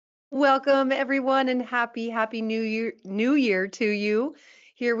Welcome everyone and happy new year to you.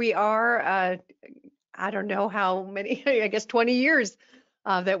 Here we are. I don't know how many, I guess 20 years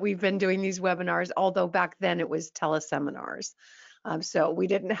that we've been doing these webinars, although back then it was teleseminars. So we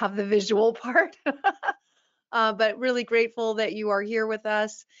didn't have the visual part, but really grateful that you are here with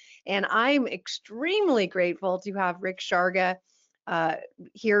us. And I'm extremely grateful to have Rick Sharga uh,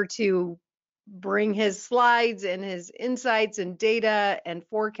 here to bring his slides and his insights and data and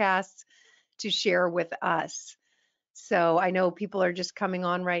forecasts to share with us. So I know people are just coming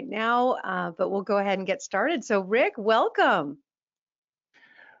on right now, but we'll go ahead and get started. So Rick, welcome.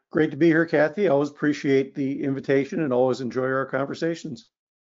 Great to be here, Kathy. I always appreciate the invitation and always enjoy our conversations.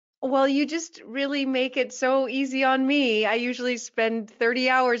 Well, you just really make it so easy on me. I usually spend 30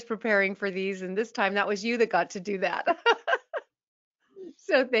 hours preparing for these, and this time that was you that got to do that.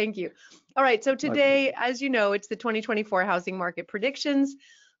 So thank you. All right, so My today, as you know, it's the 2024 housing market predictions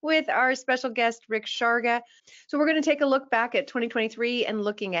with our special guest, Rick Sharga. So we're going to take a look back at 2023 and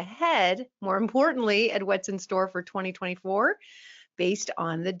looking ahead, more importantly, at what's in store for 2024 based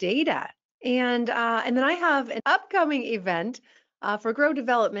on the data. And then I have an upcoming event for Grow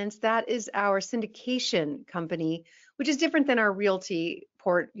Developments. That is our syndication company, which is different than our realty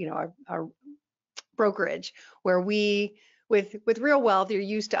our brokerage, where we with RealWealth, you're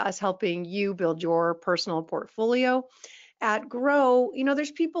used to us helping you build your personal portfolio. At Grow,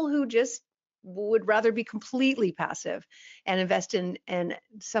 there's people who just would rather be completely passive and invest in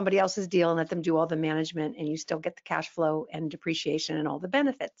somebody else's deal and let them do all the management, and you still get the cash flow and depreciation and all the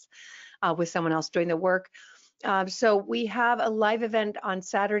benefits with someone else doing the work. So we have a live event on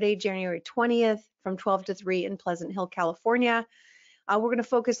Saturday, January 20th from 12 to 3 in Pleasant Hill, California. We're going to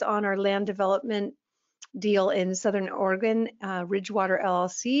focus on our land development deal in Southern Oregon, Ridgewater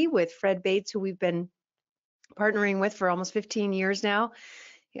LLC, with Fred Bates, who we've been partnering with for almost 15 years now,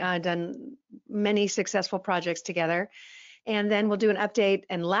 done many successful projects together. And then we'll do an update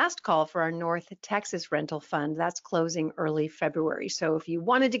and last call for our North Texas rental fund. That's closing early February. So if you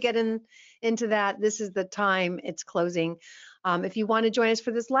wanted to get into that, this is the time it's closing. If you want to join us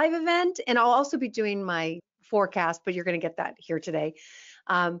for this live event, and I'll also be doing my forecast, but you're going to get that here today.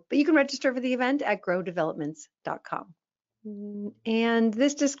 But you can register for the event at growdevelopments.com. And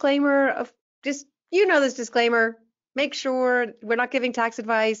this disclaimer of this disclaimer, make sure we're not giving tax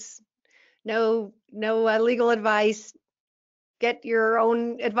advice, no legal advice. Get your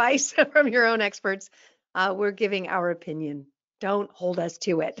own advice from your own experts. We're giving our opinion. Don't hold us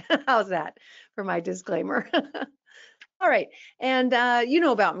to it. How's that for my disclaimer? All right, and you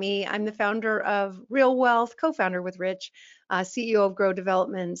know about me. I'm the founder of RealWealth, co-founder with Rich, CEO of Grow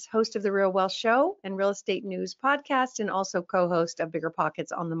Developments, host of the RealWealth Show and Real Estate News podcast, and also co-host of Bigger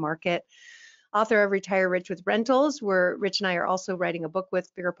Pockets on the Market. Author of Retire Rich with Rentals, where Rich and I are also writing a book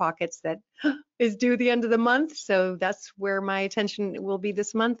with Bigger Pockets that is due the end of the month. So that's where my attention will be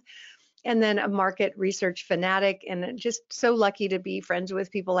this month. And then a market research fanatic, and just so lucky to be friends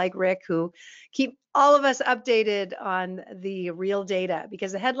with people like Rick, who keep all of us updated on the real data,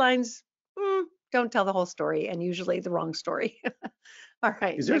 because the headlines don't tell the whole story, and usually the wrong story. All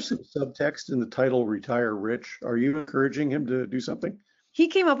right. Is there some subtext in the title Retire Rich? Are you encouraging him to do something? He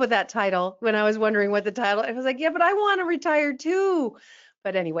came up with that title when I was wondering what the title. I was like, yeah, but I want to retire too.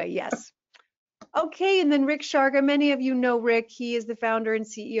 But anyway, yes. Okay, and then Rick Sharga. Many of you know Rick. He is the founder and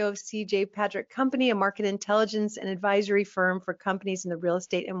CEO of CJ Patrick Company, a market intelligence and advisory firm for companies in the real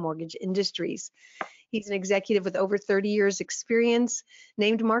estate and mortgage industries. He's an executive with over 30 years experience,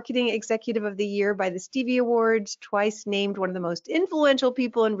 named Marketing Executive of the Year by the Stevie Awards, twice named one of the most influential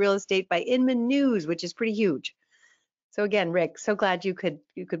people in real estate by Inman News, which is pretty huge. So again, Rick, so glad you could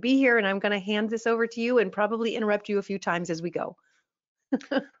be here, and I'm going to hand this over to you and probably interrupt you a few times as we go.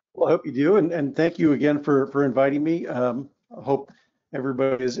 Well, I hope you do, and thank you again for inviting me. I hope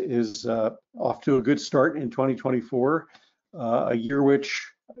everybody is off to a good start in 2024, a year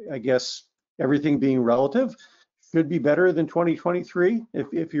which, I guess, everything being relative, should be better than 2023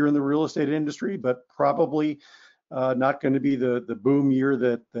 if you're in the real estate industry, but probably not going to be the boom year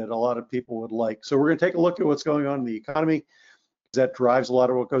that a lot of people would like. So we're going to take a look at what's going on in the economy. That drives a lot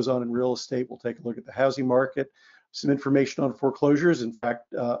of what goes on in real estate. We'll take a look at the housing market, some information on foreclosures, in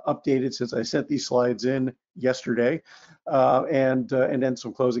fact, updated since I sent these slides in yesterday, and then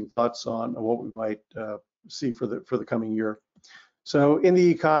some closing thoughts on what we might see for the coming year. So in the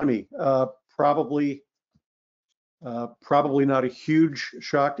economy, probably not a huge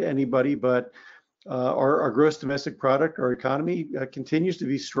shock to anybody, but our gross domestic product, our economy, continues to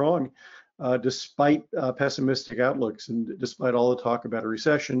be strong despite pessimistic outlooks and despite all the talk about a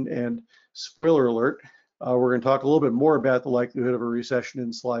recession. And spoiler alert, We're going to talk a little bit more about the likelihood of a recession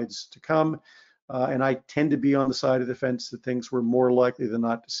in slides to come. And I tend to be on the side of the fence that thinks we're more likely than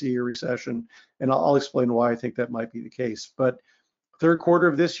not to see a recession. And I'll explain why I think that might be the case. But third quarter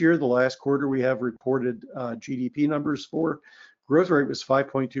of this year, the last quarter we have reported GDP numbers for, growth rate was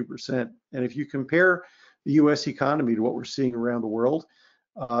 5.2%. And if you compare the US economy to what we're seeing around the world,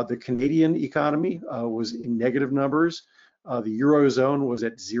 the Canadian economy was in negative numbers. The Eurozone was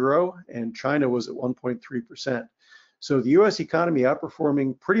at 0, and China was at 1.3%. So the US economy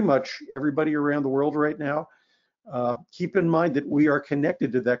outperforming pretty much everybody around the world right now. Keep in mind that we are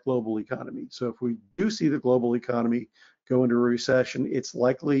connected to that global economy. So if we do see the global economy go into a recession, it's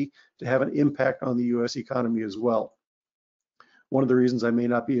likely to have an impact on the US economy as well. One of the reasons I may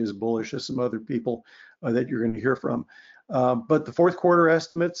not be as bullish as some other people that you're going to hear from. But the fourth quarter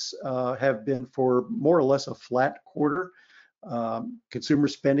estimates have been for more or less a flat quarter. Consumer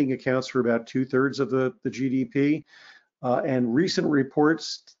spending accounts for about 2/3 of the GDP. And recent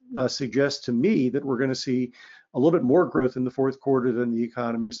reports suggest to me that we're going to see a little bit more growth in the fourth quarter than the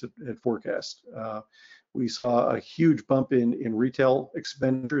economists had forecast. We saw a huge bump in retail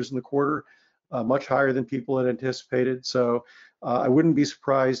expenditures in the quarter, much higher than people had anticipated. So I wouldn't be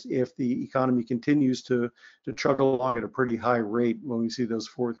surprised if the economy continues to chug along at a pretty high rate when we see those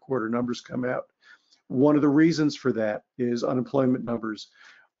fourth quarter numbers come out. One of the reasons for that is unemployment numbers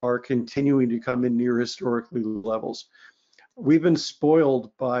are continuing to come in near historically low levels. We've been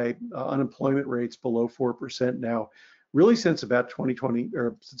spoiled by unemployment rates below 4% now, really since about 2020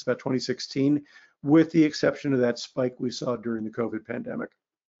 or since about 2016, with the exception of that spike we saw during the COVID pandemic.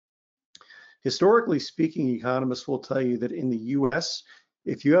 Historically speaking, economists will tell you that in the US,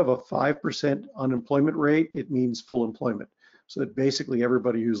 if you have a 5% unemployment rate, it means full employment. So that basically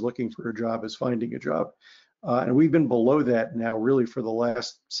everybody who's looking for a job is finding a job. And we've been below that now really for the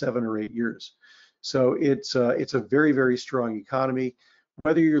last 7 or 8 years. So it's a very, very strong economy.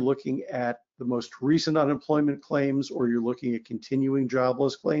 Whether you're looking at the most recent unemployment claims or you're looking at continuing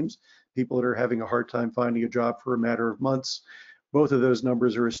jobless claims, people that are having a hard time finding a job for a matter of months, both of those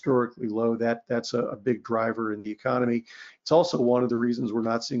numbers are historically low. That's a big driver in the economy. It's also one of the reasons we're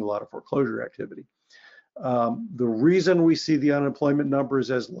not seeing a lot of foreclosure activity. The reason we see the unemployment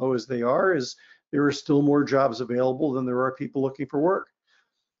numbers as low as they are is there are still more jobs available than there are people looking for work.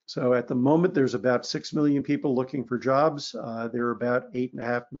 So at the moment, there's about 6 million people looking for jobs. There are about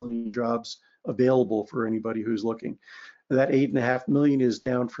 8.5 million jobs available for anybody who's looking. That 8.5 million is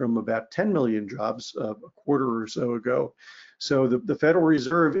down from about 10 million jobs a quarter or so ago. So the Federal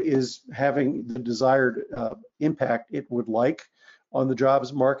Reserve is having the desired impact it would like on the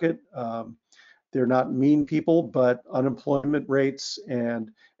jobs market. They're not mean people, but unemployment rates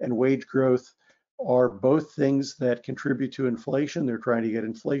and wage growth are both things that contribute to inflation. They're trying to get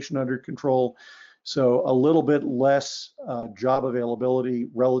inflation under control. So a little bit less job availability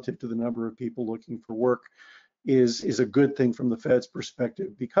relative to the number of people looking for work is a good thing from the Fed's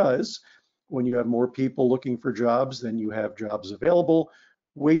perspective, because when you have more people looking for jobs than you have jobs available,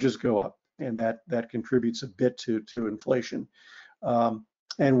 wages go up, and that contributes a bit to inflation.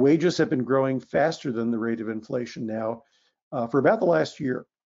 And wages have been growing faster than the rate of inflation now for about the last year.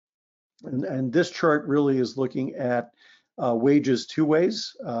 And this chart really is looking at wages two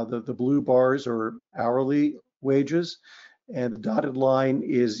ways. The blue bars are hourly wages, and the dotted line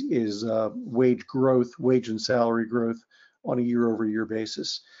is wage growth, wage and salary growth on a year-over-year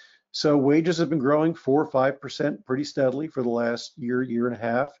basis. So wages have been growing 4 or 5% pretty steadily for the last year, year and a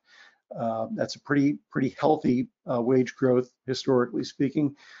half. That's a pretty healthy wage growth, historically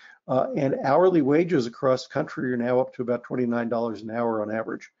speaking. And hourly wages across the country are now up to about $29 an hour on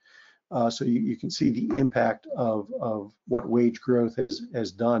average. So you can see the impact of what wage growth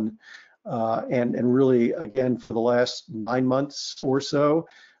has done. And really, again, for the last 9 months or so,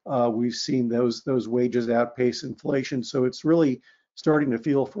 we've seen those wages outpace inflation. So it's really starting to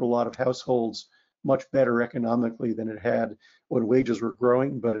feel for a lot of households much better economically than it had when wages were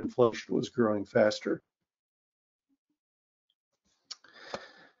growing, but inflation was growing faster.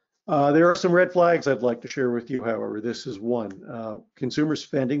 There are some red flags I'd like to share with you, however. This is one. Consumer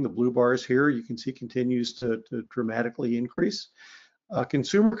spending, the blue bars here, you can see continues to dramatically increase.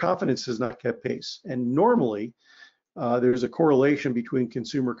 Consumer confidence has not kept pace. And normally, there's a correlation between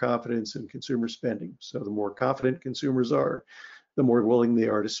consumer confidence and consumer spending. So the more confident consumers are, the more willing they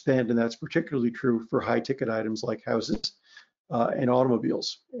are to spend. And that's particularly true for high ticket items like houses and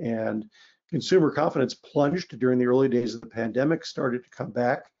automobiles. And consumer confidence plunged during the early days of the pandemic, started to come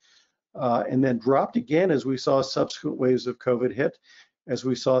back, and then dropped again as we saw subsequent waves of COVID hit, as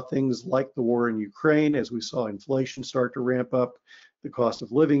we saw things like the war in Ukraine, as we saw inflation start to ramp up, the cost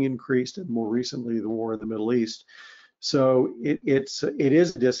of living increased, and more recently, the war in the Middle East. So it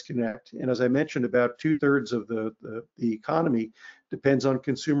is a disconnect. And as I mentioned, about 2/3 of the economy depends on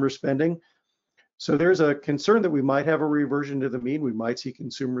consumer spending. So there's a concern that we might have a reversion to the mean. We might see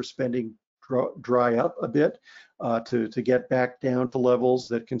consumer spending dry up a bit to get back down to levels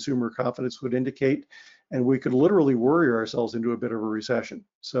that consumer confidence would indicate. And we could literally worry ourselves into a bit of a recession.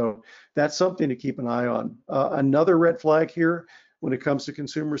 So that's something to keep an eye on. Another red flag here when it comes to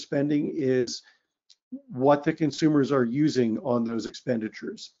consumer spending is what the consumers are using on those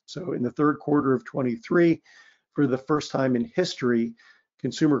expenditures. So in the third quarter of 23, for the first time in history,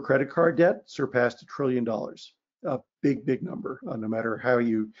 consumer credit card debt surpassed $1 trillion. A big, big number, no matter how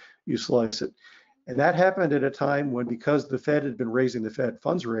you slice it. And that happened at a time when, because the Fed had been raising the Fed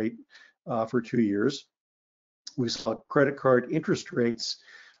funds rate for 2 years, we saw credit card interest rates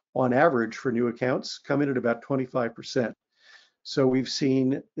on average for new accounts come in at about 25%. So we've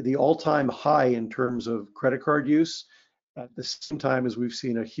seen the all-time high in terms of credit card use at the same time as we've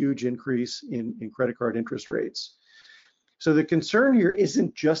seen a huge increase in credit card interest rates. So the concern here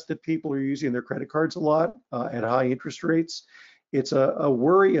isn't just that people are using their credit cards a lot at high interest rates. It's a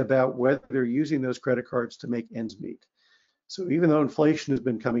worry about whether they're using those credit cards to make ends meet. So even though inflation has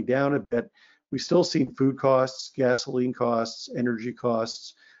been coming down a bit, we've still seen food costs, gasoline costs, energy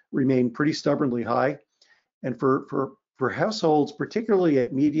costs remain pretty stubbornly high. And for households, particularly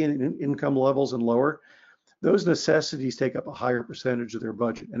at median income levels and lower, those necessities take up a higher percentage of their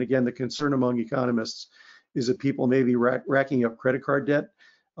budget. And again, the concern among economists is that people may be racking up credit card debt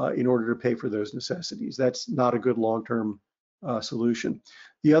in order to pay for those necessities. That's not a good long-term solution.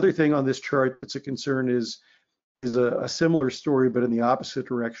 The other thing on this chart that's a concern is a similar story, but in the opposite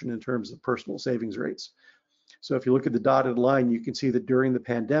direction in terms of personal savings rates. So if you look at the dotted line, you can see that during the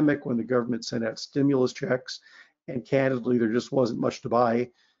pandemic, when the government sent out stimulus checks, and candidly, there just wasn't much to buy,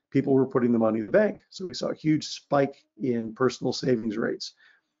 people were putting the money in the bank. So we saw a huge spike in personal savings rates.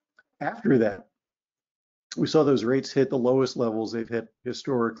 After that, we saw those rates hit the lowest levels they've hit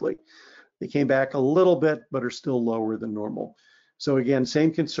historically. They came back a little bit, but are still lower than normal. So again,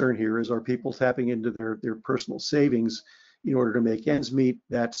 same concern here is, are people tapping into their personal savings in order to make ends meet?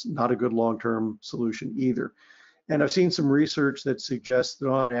 That's not a good long-term solution either. And I've seen some research that suggests that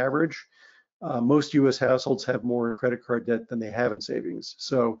on average, most US households have more in credit card debt than they have in savings.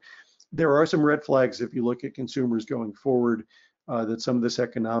 So there are some red flags if you look at consumers going forward that some of this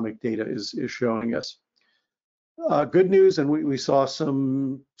economic data is showing us. Good news, and we saw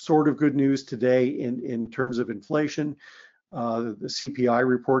some sort of good news today in terms of inflation. The CPI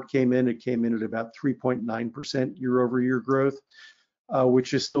report came in. It came in at about 3.9% year-over-year growth,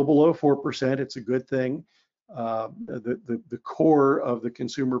 which is still below 4%. It's a good thing. The core of the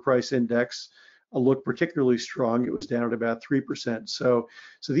consumer price index looked particularly strong. It was down at about 3%. So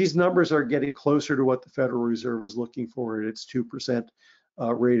these numbers are getting closer to what the Federal Reserve is looking for at its 2%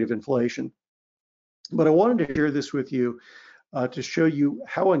 rate of inflation. But I wanted to share this with you to show you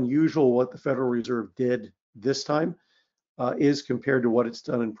how unusual what the Federal Reserve did this time is compared to what it's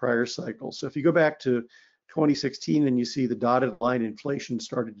done in prior cycles. So if you go back to 2016 and you see the dotted line, inflation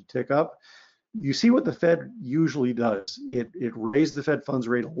started to tick up, you see what the Fed usually does. It raised the Fed funds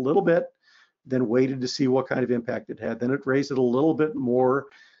rate a little bit, then waited to see what kind of impact it had. Then it raised it a little bit more,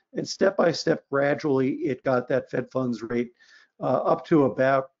 and step by step, gradually, it got that Fed funds rate up to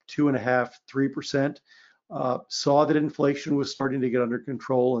about 2.5%, 3%. Saw that inflation was starting to get under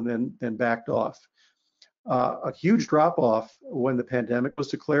control, and then backed off. A huge drop off when the pandemic was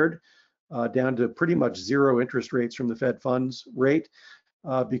declared, down to pretty much zero interest rates from the Fed funds rate.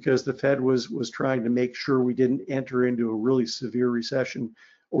 Because the Fed was trying to make sure we didn't enter into a really severe recession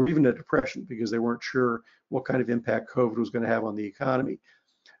or even a depression, because they weren't sure what kind of impact COVID was going to have on the economy.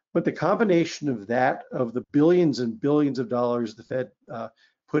 But the combination of that, of the billions and billions of dollars the Fed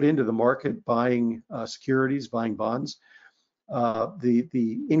put into the market buying securities, buying bonds,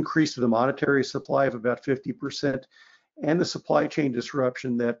 the increase of the monetary supply of about 50%, and the supply chain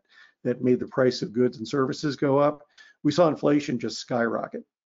disruption that made the price of goods and services go up, we saw inflation just skyrocket,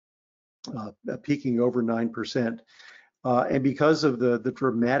 peaking over 9%. And because of the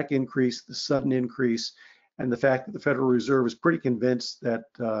dramatic increase, the sudden increase, and the fact that the Federal Reserve is pretty convinced that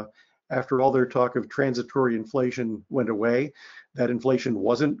after all their talk of transitory inflation went away, that inflation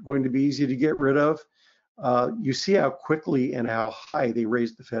wasn't going to be easy to get rid of, you see how quickly and how high they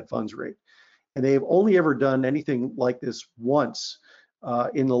raised the Fed funds rate. And they've only ever done anything like this once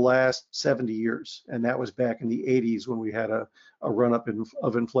in the last 70 years. And that was back in the 80s when we had a run-up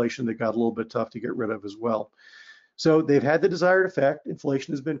of inflation that got a little bit tough to get rid of as well. So they've had the desired effect.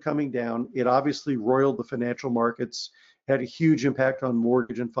 Inflation has been coming down. It obviously roiled the financial markets had a huge impact on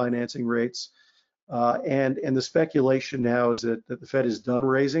mortgage and financing rates. And the speculation now is that the Fed is done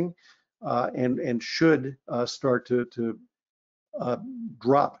raising and should start to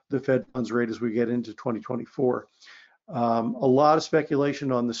drop the Fed funds rate as we get into 2024. A lot of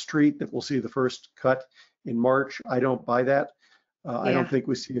speculation on the street that we'll see the first cut in March. I don't buy that. I don't think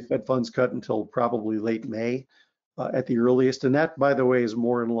we see a Fed funds cut until probably late May at the earliest. And that, by the way, is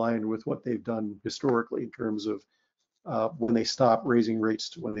more in line with what they've done historically in terms of when they stop raising rates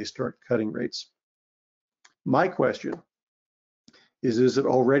to when they start cutting rates. My question is it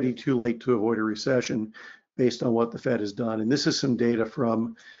already too late to avoid a recession based on what the Fed has done? And this is some data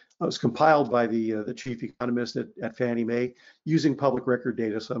from, it was compiled by the chief economist at Fannie Mae using public record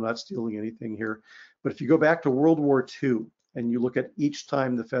data, so I'm not stealing anything here. But if you go back to World War II and you look at each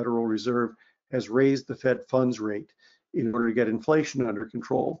time the Federal Reserve has raised the Fed funds rate in order to get inflation under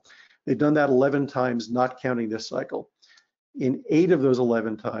control, they've done that 11 times, not counting this cycle. In 8 of those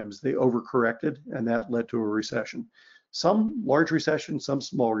 11 times, they overcorrected, and that led to a recession. Some large recessions, some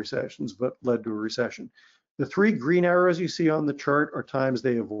small recessions, but led to a recession. The 3 green arrows you see on the chart are times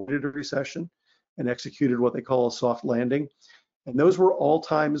they avoided a recession and executed what they call a soft landing. And those were all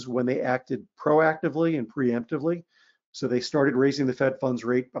times when they acted proactively and preemptively. So they started raising the Fed funds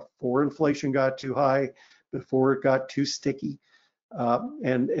rate before inflation got too high, before it got too sticky.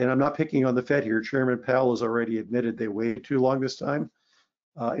 And I'm not picking on the Fed here. Chairman Powell has already admitted they waited too long this time.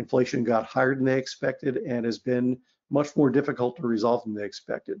 Inflation got higher than they expected and has been much more difficult to resolve than they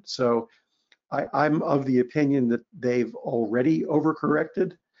expected. So I'm of the opinion that they've already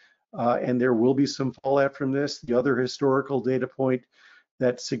overcorrected, and there will be some fallout from this. The other historical data point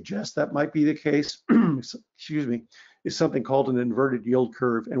that suggests that might be the case, excuse me, is something called an inverted yield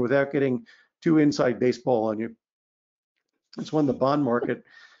curve. And without getting too inside baseball on you, it's when the bond market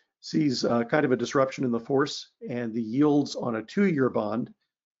sees kind of a disruption in the force, and the yields on a 2-year bond,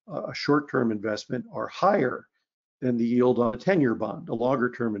 a short-term investment, are higher than the yield on a 10-year bond, a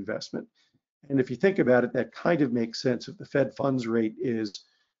longer-term investment. And if you think about it, that kind of makes sense. If the Fed funds rate is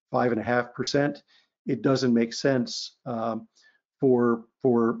 5.5%, it doesn't make sense for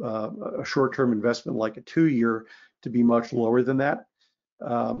a short-term investment like a 2-year to be much lower than that.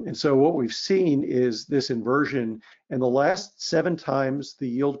 And so what we've seen is this inversion, and the last 7 times the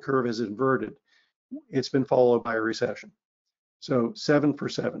yield curve has inverted, it's been followed by a recession. So 7 for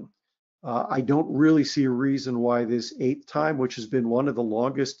 7. I don't really see a reason why this 8th time, which has been one of the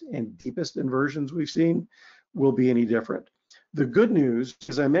longest and deepest inversions we've seen, will be any different. The good news,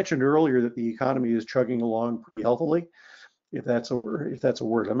 as I mentioned earlier, that the economy is chugging along pretty healthily, if that's a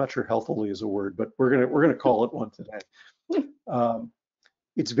word. I'm not sure healthily is a word, but we're gonna call it one today.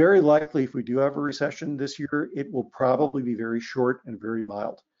 It's very likely if we do have a recession this year, it will probably be very short and very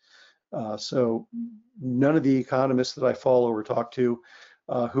mild. So none of the economists that I follow or talk to,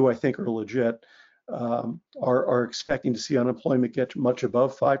 who I think are legit, are expecting to see unemployment get much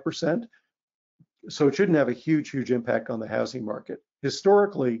above 5%. So it shouldn't have a huge impact on the housing market.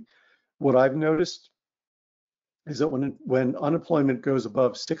 Historically, what I've noticed is that when unemployment goes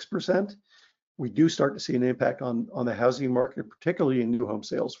above 6%, we do start to see an impact on the housing market, particularly in new home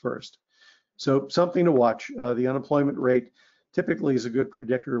sales first. So something to watch. The unemployment rate typically is a good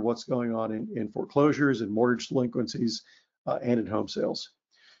predictor of what's going on in foreclosures and mortgage delinquencies and in home sales.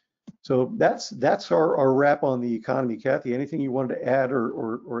 So that's our wrap on the economy. Kathy, anything you wanted to add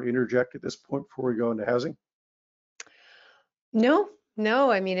or interject at this point before we go into housing? No.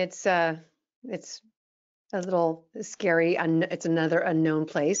 I mean, it's a little scary. It's another unknown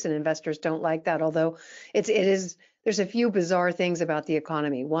place, and investors don't like that. Although there's a few bizarre things about the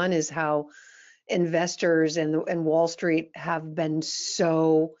economy. One is how investors and Wall Street have been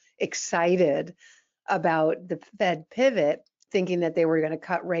so excited about the Fed pivot, thinking that they were going to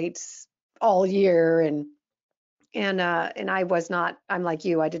cut rates all year, and I was not. I'm like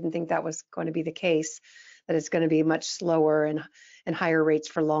you. I didn't think that was going to be the case. That it's going to be much slower and higher rates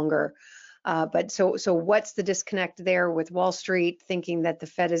for longer. But so what's the disconnect there with Wall Street thinking that the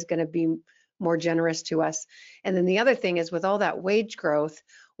Fed is going to be more generous to us? And then the other thing is, with all that wage growth,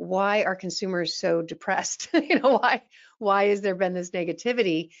 why are consumers so depressed? Why has there been this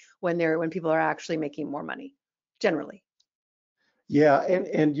negativity when people are actually making more money generally? Yeah,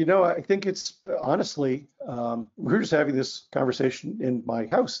 and I think it's honestly, we were just having this conversation in my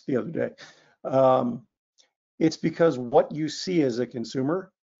house the other day. It's because what you see as a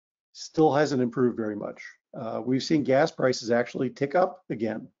consumer still hasn't improved very much. We've seen gas prices actually tick up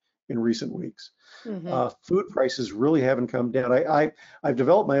again in recent weeks. Mm-hmm. Food prices really haven't come down. I've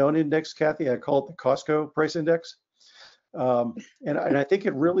developed my own index, Kathy. I call it the Costco price index. And I think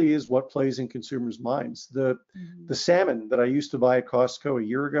it really is what plays in consumers' minds. Mhm. The salmon that I used to buy at Costco a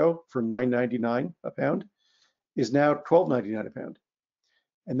year ago for $9.99 a pound is now $12.99 a pound.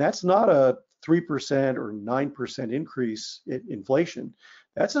 And that's not a 3% or 9% increase in inflation.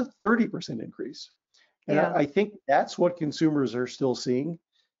 That's a 30% increase. And Yeah. I think that's what consumers are still seeing.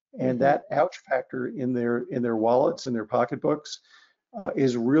 And Hmm. that ouch factor in their wallets and their pocketbooks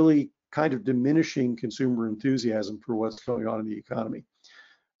is really kind of diminishing consumer enthusiasm for what's going on in the economy.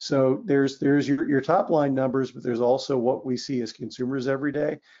 So there's your top line numbers, but there's also what we see as consumers every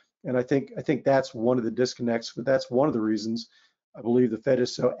day. And I think that's one of the disconnects, but that's one of the reasons I believe the Fed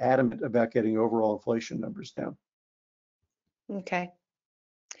is so adamant about getting overall inflation numbers down. Okay.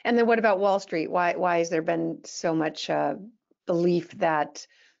 And then what about Wall Street? Why has there been so much belief that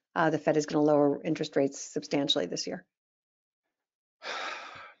the Fed is going to lower interest rates substantially this year?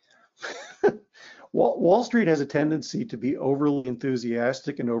 Wall Street has a tendency to be overly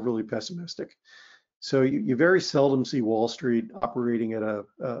enthusiastic and overly pessimistic. So you very seldom see Wall Street operating at a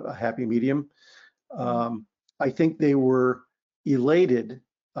happy medium. Mm. Um, I think they were elated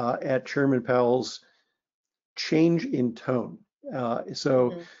at Chairman Powell's change in tone.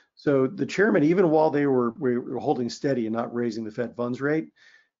 So Mhm. so the chairman, even while we were holding steady and not raising the Fed funds rate,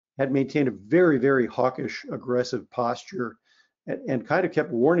 had maintained a very, very hawkish, aggressive posture and kind of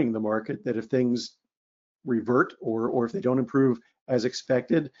kept warning the market that if things revert or if they don't improve as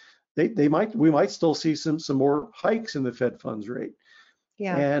expected, we might still see some more hikes in the Fed funds rate.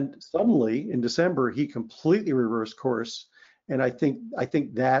 Yeah. And suddenly in December, he completely reversed course. And I think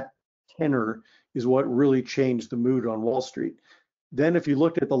that tenor is what really changed the mood on Wall Street. Then if you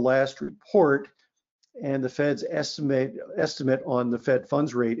looked at the last report and the Fed's estimate on the Fed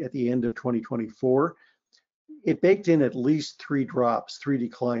funds rate at the end of 2024, it baked in at least three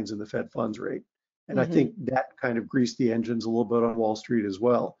declines in the Fed funds rate. And I Hmm. think that kind of greased the engines a little bit on Wall Street as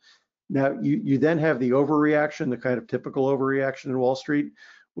well. Now, you then have the overreaction, the kind of typical overreaction in Wall Street,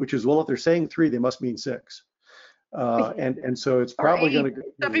 which is, well, if they're saying three, they must mean six. And so it's Or probably going eight. to go,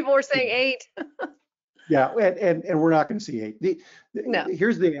 Some people were saying eight. yeah, and we're not going to see eight. No.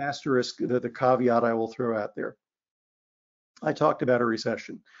 Here's the asterisk, the caveat I will throw out there. I talked about a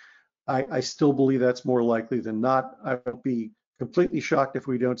recession. I still believe that's more likely than not. I would be completely shocked if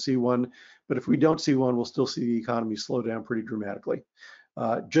we don't see one, but if we don't see one, we'll still see the economy slow down pretty dramatically,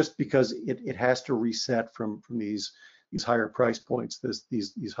 just because it has to reset from these higher price points,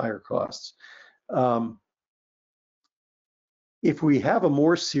 these higher costs. Um, if we have a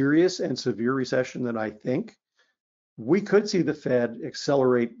more serious and severe recession than I think, we could see the Fed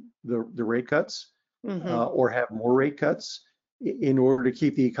accelerate the rate cuts Hmm. or have more rate cuts in order to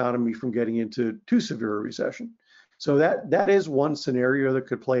keep the economy from getting into too severe a recession. So that is one scenario that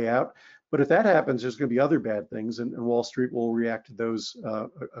could play out. But if that happens, there's going to be other bad things, and Wall Street will react to those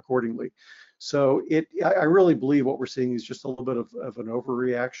accordingly. So I really believe what we're seeing is just a little bit of an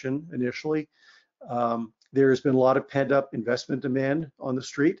overreaction initially. There's been a lot of pent-up investment demand on the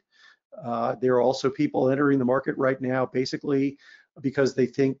street. There are also people entering the market right now, basically because they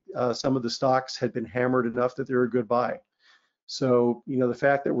think some of the stocks had been hammered enough that they're a good buy. So, the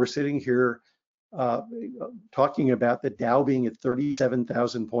fact that we're sitting here uh, talking about the Dow being at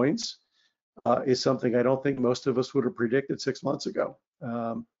 37,000 points is something I don't think most of us would have predicted 6 months ago.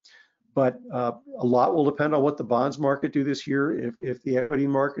 But a lot will depend on what the bonds market do this year. If the equity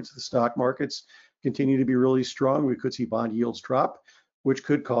markets, the stock markets continue to be really strong, we could see bond yields drop, which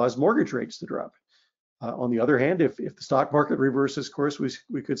could cause mortgage rates to drop. On the other hand, if the stock market reverses course,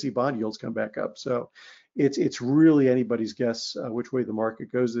 we could see bond yields come back up. So it's really anybody's guess which way the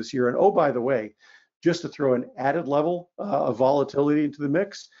market goes this year. And oh, by the way, just to throw an added level of volatility into the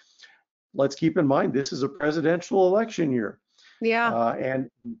mix, let's keep in mind this is a presidential election year. Yeah. And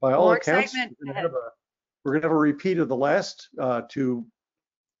by all More accounts, excitement ahead. we're going to have a repeat of the last two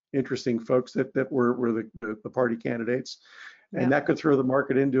interesting folks that were the party candidates, and Yeah. that could throw the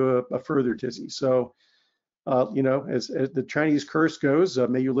market into a further tizzy. So, as the Chinese curse goes,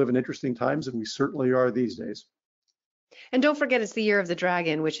 may you live in interesting times, and we certainly are these days. And don't forget it's the year of the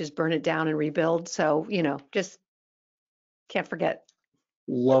dragon, which is burn it down and rebuild. So, just can't forget.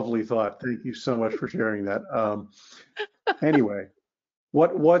 Lovely thought. Thank you so much for sharing that. Anyway,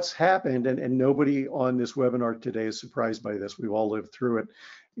 what's happened, and nobody on this webinar today is surprised by this, we've all lived through it,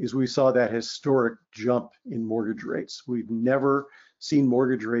 is we saw that historic jump in mortgage rates. We've never seen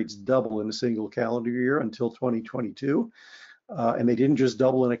mortgage rates double in a single calendar year until 2022. And they didn't just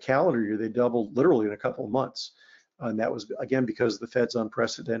double in a calendar year, they doubled literally in a couple of months. And that was, again, because of the Fed's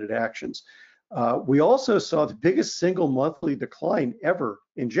unprecedented actions. We also saw the biggest single monthly decline ever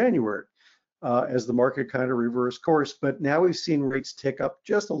in January. as the market kind of reversed course. But now we've seen rates tick up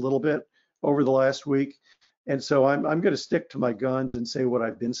just a little bit over the last week. And so I'm going to stick to my guns and say what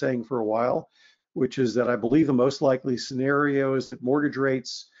I've been saying for a while, which is that I believe the most likely scenario is that mortgage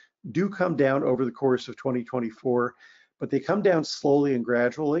rates do come down over the course of 2024, but they come down slowly and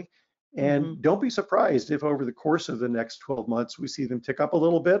gradually. And don't be surprised if over the course of the next 12 months, we see them tick up a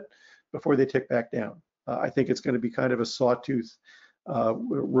little bit before they tick back down. I think it's going to be kind of a sawtooth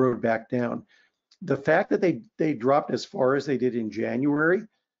road back down. The fact that they dropped as far as they did in January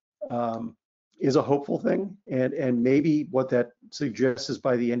is a hopeful thing. And maybe what that suggests is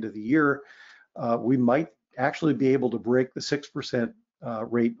by the end of the year, we might actually be able to break the 6%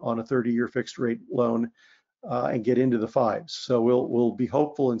 rate on a 30-year fixed rate loan and get into the fives. So we'll be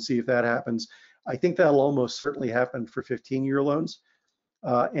hopeful and see if that happens. I think that'll almost certainly happen for 15-year loans.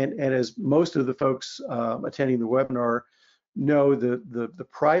 And as most of the folks attending the webinar know, the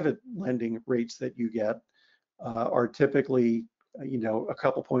private lending rates that you get are typically, a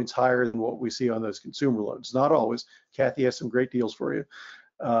couple points higher than what we see on those consumer loans. Not always. Kathy has some great deals for you.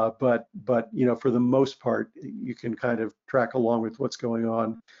 But for the most part, you can kind of track along with what's going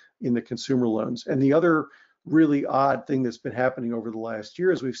on in the consumer loans. And the other really odd thing that's been happening over the last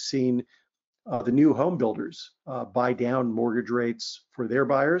year is we've seen the new home builders buy down mortgage rates for their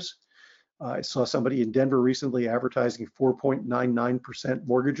buyers. I saw somebody in Denver recently advertising 4.99%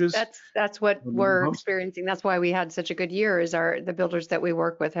 mortgages. That's what we're experiencing. That's why we had such a good year. Is the builders that we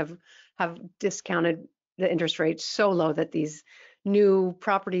work with have discounted the interest rates so low that these new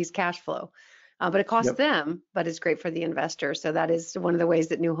properties cash flow. But it costs them, but it's great for the investor. So that is one of the ways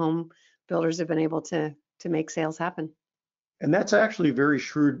that new home builders have been able to make sales happen. And that's actually very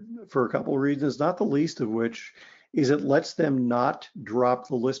shrewd for a couple of reasons, not the least of which is it lets them not drop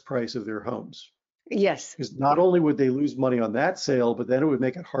the list price of their homes. Yes. Because not only would they lose money on that sale, but then it would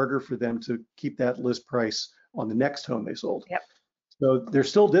make it harder for them to keep that list price on the next home they sold. Yep. So they're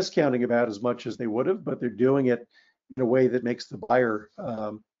still discounting about as much as they would have, but they're doing it in a way that makes the buyer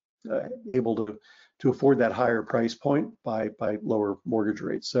able to afford that higher price point by lower mortgage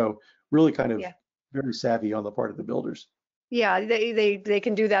rates. So really kind of very savvy on the part of the builders. Yeah, they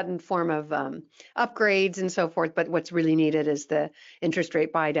can do that in form of upgrades and so forth, but what's really needed is the interest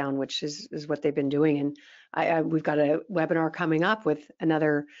rate buy down, which is what they've been doing. And we've got a webinar coming up with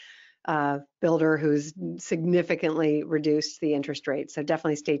another builder who's significantly reduced the interest rate. So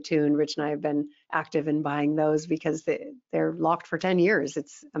definitely stay tuned. Rich and I have been active in buying those because they're locked for 10 years.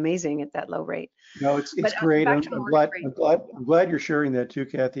 It's amazing at that low rate. No, it's great. I'm glad you're sharing that too,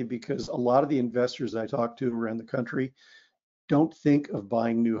 Kathy, because a lot of the investors I talk to around the country don't think of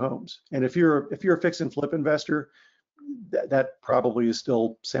buying new homes. And if you're a fix and flip investor, that probably is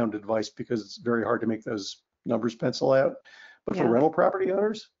still sound advice because it's very hard to make those numbers pencil out. But for rental property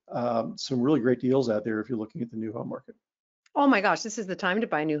owners, some really great deals out there if you're looking at the new home market. Oh my gosh, this is the time to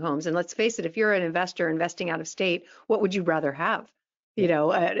buy new homes. And let's face it, if you're an investor investing out of state, what would you rather have?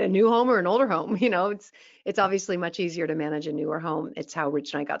 A new home or an older home? It's obviously much easier to manage a newer home. It's how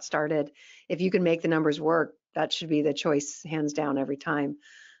Rich and I got started. If you can make the numbers work, that should be the choice, hands down, every time.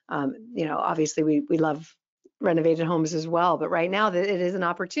 Obviously we love renovated homes as well, but right now it is an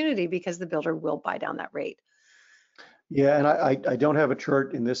opportunity because the builder will buy down that rate. Yeah, and I don't have a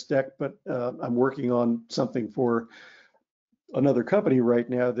chart in this deck, but I'm working on something for another company right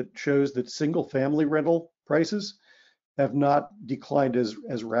now that shows that single family rental prices have not declined as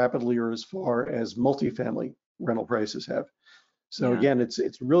rapidly or as far as multifamily rental prices have. So again,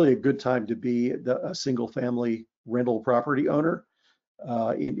 it's really a good time to be a single family rental property owner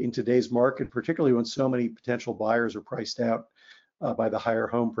in today's market, particularly when so many potential buyers are priced out by the higher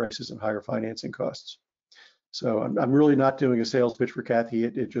home prices and higher financing costs. So I'm really not doing a sales pitch for Kathy.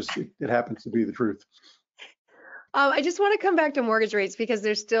 It happens to be the truth. I just want to come back to mortgage rates because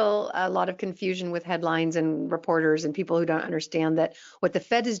there's still a lot of confusion with headlines and reporters and people who don't understand that what the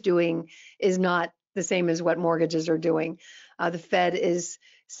Fed is doing is not the same as what mortgages are doing. The Fed is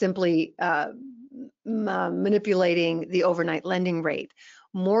simply manipulating the overnight lending rate.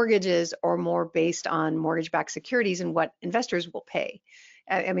 Mortgages are more based on mortgage-backed securities and what investors will pay.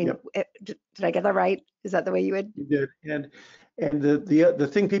 I mean, did I get that right? Is that the way you would? You did. And the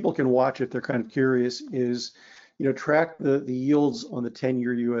thing people can watch if they're kind of curious is, track the yields on the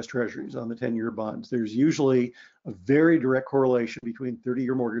 10-year U.S. Treasuries, on the 10-year bonds. There's usually a very direct correlation between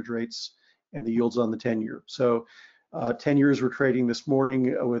 30-year mortgage rates and the yields on the 10-year. So 10 years we're trading this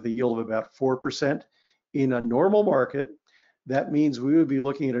morning with a yield of about 4%. In a normal market, that means we would be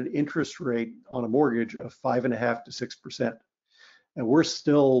looking at an interest rate on a mortgage of 5.5% to 6%. And we're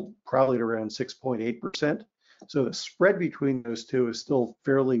still probably at around 6.8%. So the spread between those two is still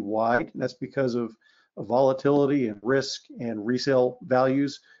fairly wide, and that's because of volatility and risk and resale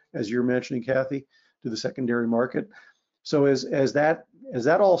values, as you're mentioning, Kathy, to the secondary market. So as that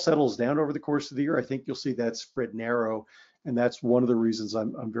all settles down over the course of the year, I think you'll see that spread narrow, and that's one of the reasons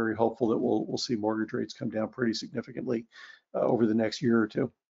I'm very hopeful that we'll see mortgage rates come down pretty significantly over the next year or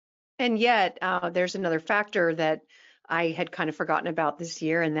two. And yet, there's another factor that I had kind of forgotten about this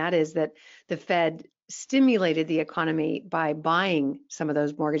year, and that is that the Fed stimulated the economy by buying some of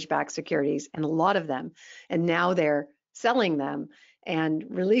those mortgage-backed securities, and a lot of them, and now they're selling them and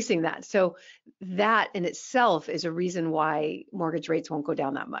releasing that. So that in itself is a reason why mortgage rates won't go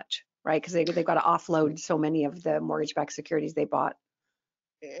down that much, right? Because they've got to offload so many of the mortgage-backed securities they bought.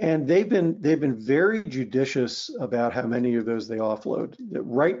 And they've been very judicious about how many of those they offload.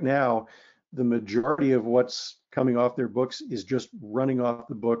 Right now, the majority of what's coming off their books is just running off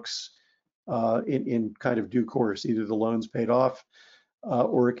the books in kind of due course. Either the loan's paid off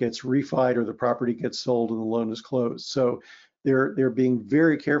or it gets refied or the property gets sold and the loan is closed. So they're being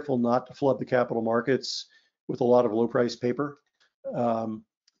very careful not to flood the capital markets with a lot of low price paper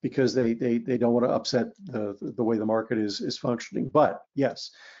because they don't want to upset the way the market is functioning. But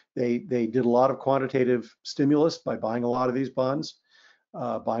yes, they did a lot of quantitative stimulus by buying a lot of these bonds,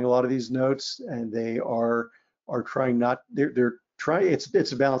 buying a lot of these notes, and they are trying not, they're trying,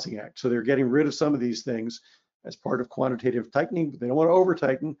 it's a balancing act. So they're getting rid of some of these things as part of quantitative tightening, but they don't want to over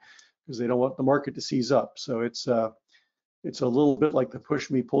tighten because they don't want the market to seize up. So it's a little bit like the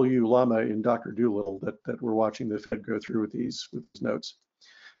push me, pull you llama in Dr. Dolittle that we're watching the Fed go through with these notes.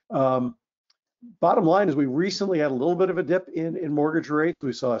 Bottom line is we recently had a little bit of a dip in mortgage rates.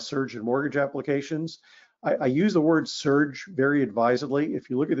 We saw a surge in mortgage applications. I use the word surge very advisedly. If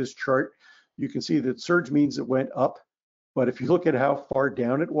you look at this chart, you can see that surge means it went up. But if you look at how far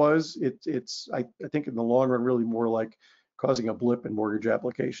down it was, it's I think in the long run really more like causing a blip in mortgage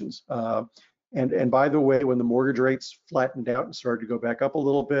applications. And by the way, when the mortgage rates flattened out and started to go back up a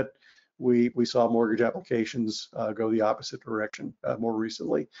little bit, we saw mortgage applications go the opposite direction more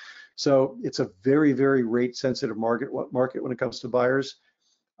recently. So it's a very, very rate sensitive market when it comes to buyers.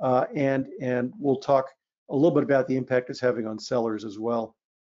 And we'll talk a little bit about the impact it's having on sellers as well.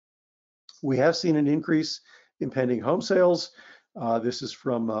 We have seen an increase in pending home sales. This is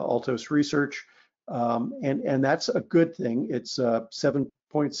from Altos Research, and that's a good thing. It's a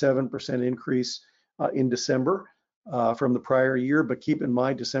 7.7% increase in December from the prior year, but keep in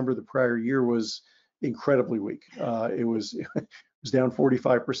mind December the prior year was incredibly weak. It was down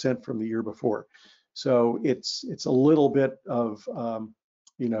 45% from the year before. So it's a little bit of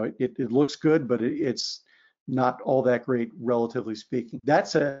it looks good, but it's not all that great relatively speaking. That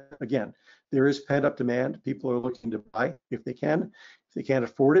said, again, there is pent-up demand. People are looking to buy if they can. If they can't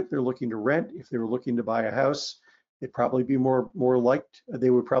afford it, they're looking to rent. If they were looking to buy a house, they'd probably be more liked. They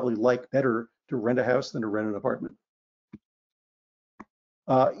would probably like better to rent a house than to rent an apartment.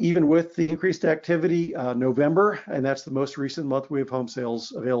 Even with the increased activity, November, and that's the most recent month we have home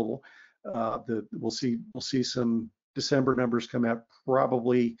sales available. We'll see some December numbers come out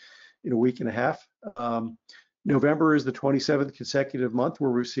probably in a week and a half. November is the 27th consecutive month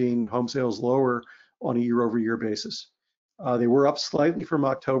where we're seeing home sales lower on a year-over-year basis. They were up slightly from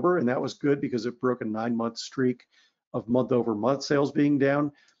October, and that was good because it broke a 9-month streak of month-over-month sales being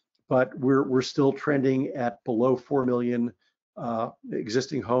down. But we're still trending at below 4 million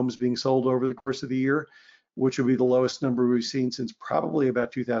existing homes being sold over the course of the year, which would be the lowest number we've seen since probably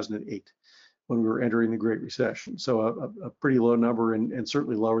about 2008 when we were entering the Great Recession. So a pretty low number and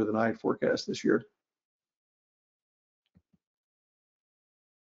certainly lower than I had forecast this year.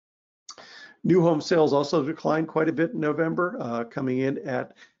 New home sales also declined quite a bit in November, coming in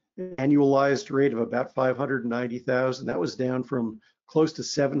at an annualized rate of about 590,000. That was down from close to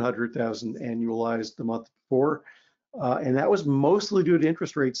 700,000 annualized the month before. And that was mostly due to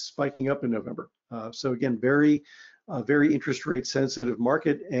interest rates spiking up in November. So again, very interest rate sensitive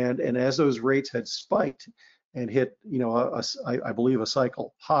market. And as those rates had spiked and hit, I believe a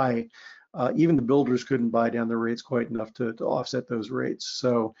cycle high, even the builders couldn't buy down their rates quite enough to offset those rates.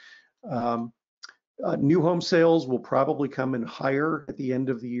 So new home sales will probably come in higher at the end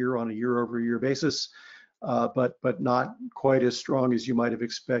of the year on a year-over-year basis, but not quite as strong as you might have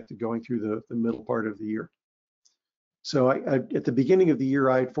expected going through the middle part of the year. So at the beginning of the year,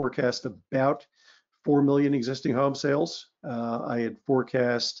 I had forecast about 4 million existing home sales. I had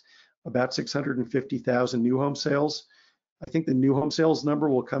forecast about 650,000 new home sales. I think the new home sales number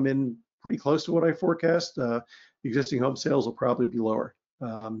will come in pretty close to what I forecast. Existing home sales will probably be lower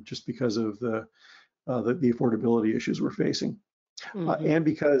just because of the affordability issues we're facing. and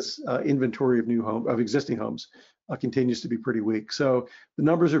because inventory of existing homes continues to be pretty weak. So the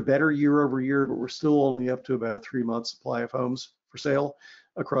numbers are better year over year, but we're still only up to about 3 months supply of homes for sale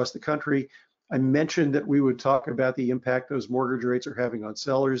across the country. I mentioned that we would talk about the impact those mortgage rates are having on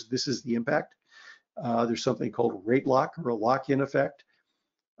sellers. This is the impact. There's something called rate lock, or a lock-in effect.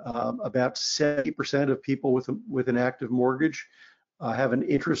 About 70% of people with an active mortgage have an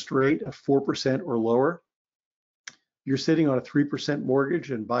interest rate of 4% or lower. You're sitting on a 3%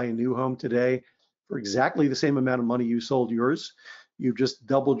 mortgage and buy a new home today for exactly the same amount of money you sold yours. You've just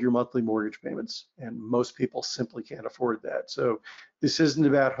doubled your monthly mortgage payments, and most people simply can't afford that. So this isn't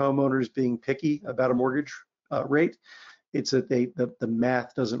about homeowners being picky about a mortgage rate. It's that the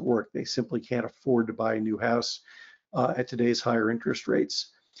math doesn't work. They simply can't afford to buy a new house at today's higher interest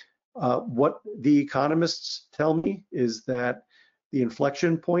rates. What the economists tell me is that the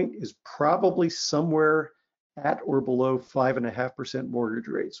inflection point is probably somewhere at or below 5.5% mortgage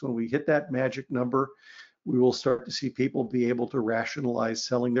rates. When we hit that magic number, we will start to see people be able to rationalize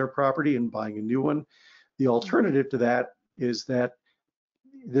selling their property and buying a new one. The alternative to that is that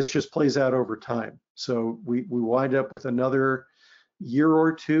this just plays out over time. So we wind up with another year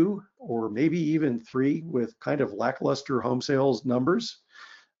or two, or maybe even 3, with kind of lackluster home sales numbers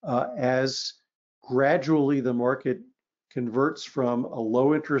as gradually the market converts from a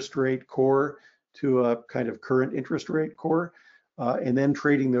low interest rate core to a kind of current interest rate core. And then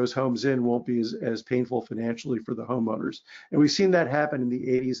trading those homes in won't be as painful financially for the homeowners. And we've seen that happen in the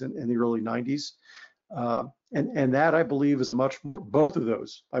 80s and the early 90s. And that, I believe, is both of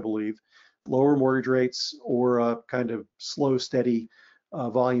those, I believe, lower mortgage rates or a kind of slow, steady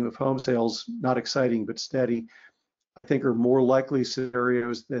volume of home sales, not exciting, but steady, I think are more likely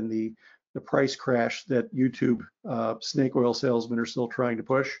scenarios than the price crash that YouTube snake oil salesmen are still trying to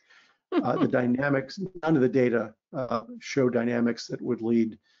push. The dynamics, none of the data show dynamics that would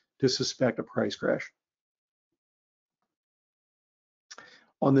lead to suspect a price crash.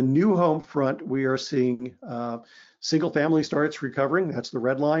 On the new home front, we are seeing single family starts recovering, that's the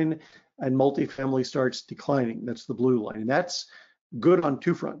red line, and multifamily starts declining, that's the blue line. And that's good on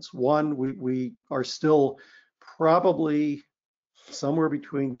 2 fronts. One, we are still probably somewhere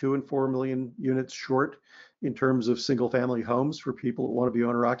between 2 and 4 million units short in terms of single family homes for people that want to be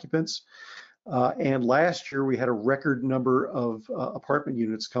owner occupants. And last year we had a record number of apartment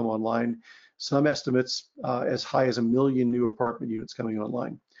units come online, some estimates as high as 1 million new apartment units coming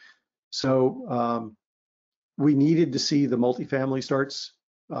online. So we needed to see the multifamily starts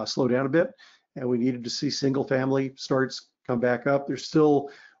slow down a bit, and we needed to see single family starts come back up. They're still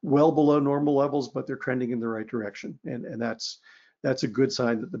well below normal levels, but they're trending in the right direction. And that's a good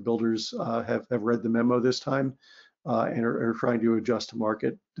sign that the builders have read the memo this time and are trying to adjust to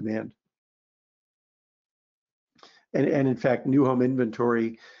market demand. And in fact, new home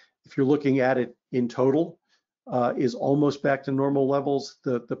inventory, if you're looking at it in total, is almost back to normal levels.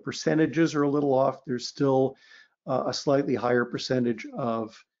 The percentages are a little off. There's still a slightly higher percentage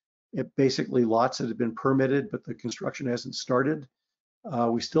of basically lots that have been permitted, but the construction hasn't started.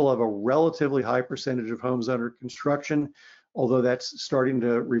 We still have a relatively high percentage of homes under construction, although that's starting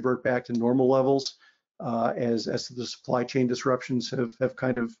to revert back to normal levels as the supply chain disruptions have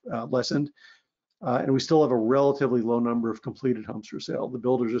kind of lessened. And we still have a relatively low number of completed homes for sale. The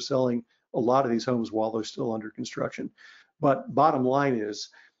builders are selling a lot of these homes while they're still under construction. But bottom line is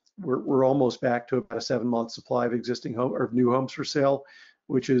we're almost back to about a 7-month supply of existing home or new homes for sale,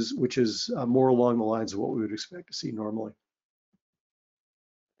 which is more along the lines of what we would expect to see normally.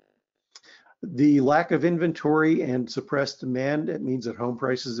 The lack of inventory and suppressed demand, it means that home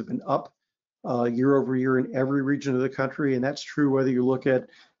prices have been up year over year in every region of the country. And that's true whether you look at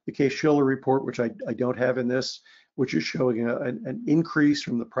the Case-Shiller report, which I don't have in this, which is showing an increase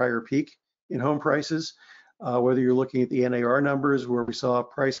from the prior peak in home prices, whether you're looking at the NAR numbers where we saw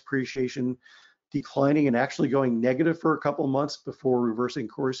price appreciation declining and actually going negative for a couple of months before reversing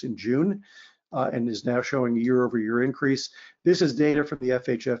course in June, and is now showing a year-over-year increase. This is data from the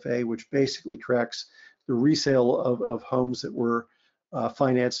FHFA, which basically tracks the resale of homes that were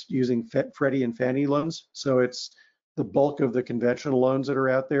financed using Freddie and Fannie loans. So it's the bulk of the conventional loans that are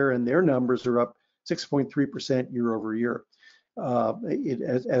out there, and their numbers are up 6.3% year over year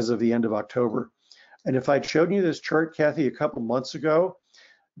as of the end of October. And if I'd shown you this chart, Kathy, a couple months ago,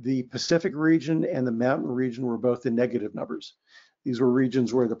 the Pacific region and the Mountain region were both in negative numbers. These were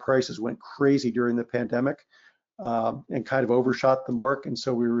regions where the prices went crazy during the pandemic and kind of overshot the mark. And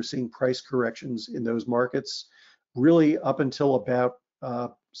so we were seeing price corrections in those markets really up until about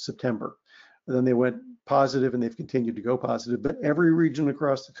September. And then they went positive and they've continued to go positive. But every region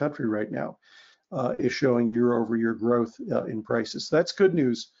across the country right now is showing year-over-year growth in prices. So that's good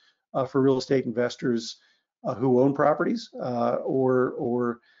news for real estate investors who own properties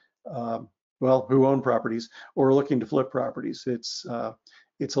who own properties or are looking to flip properties. It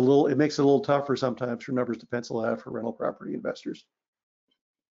makes it a little tougher sometimes for numbers to pencil out for rental property investors.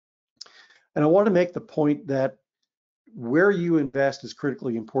 And I want to make the point that where you invest is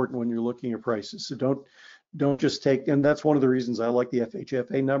critically important when you're looking at prices. So don't just take, and that's one of the reasons I like the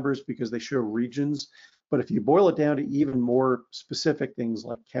FHFA numbers, because they show regions. But if you boil it down to even more specific things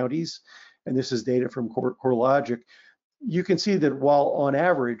like counties, and this is data from CoreLogic, you can see that while on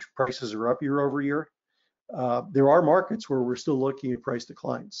average prices are up year over year, there are markets where we're still looking at price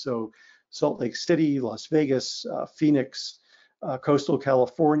declines. So Salt Lake City, Las Vegas, Phoenix, coastal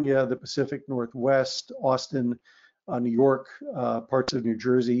California, the Pacific Northwest, Austin, New York, parts of New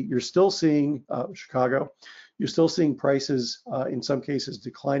Jersey, you're still seeing Chicago, you're still seeing prices in some cases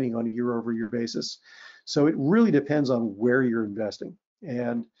declining on a year-over-year basis. So it really depends on where you're investing.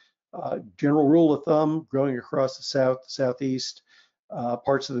 And general rule of thumb, growing across the South, Southeast,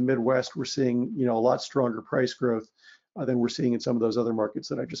 parts of the Midwest, we're seeing a lot stronger price growth than we're seeing in some of those other markets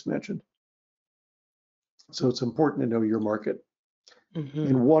that I just mentioned. So it's important to know your market. Mm-hmm.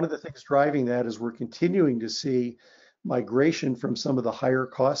 And one of the things driving that is we're continuing to see migration from some of the higher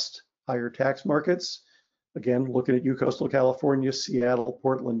cost, higher tax markets. Again, looking at coastal California, Seattle,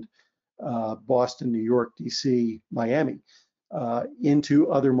 Portland, Boston, New York, DC, Miami, into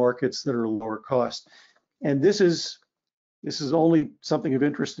other markets that are lower cost. And this is only something of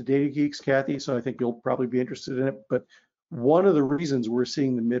interest to data geeks, Kathy, so I think you'll probably be interested in it. But one of the reasons we're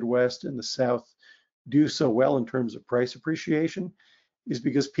seeing the Midwest and the South do so well in terms of price appreciation is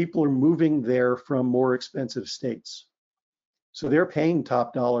because people are moving there from more expensive states. So they're paying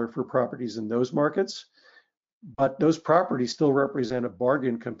top dollar for properties in those markets, but those properties still represent a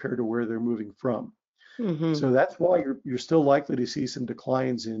bargain compared to where they're moving from. Mm-hmm. So that's why you're still likely to see some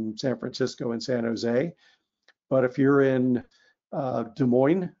declines in San Francisco and San Jose. But if you're in Des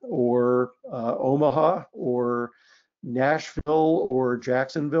Moines or Omaha or Nashville or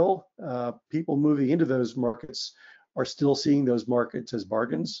Jacksonville, people moving into those markets are still seeing those markets as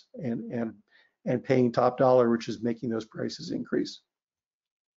bargains and paying top dollar, which is making those prices increase.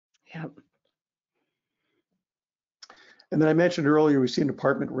 Yep. And then I mentioned earlier, we've seen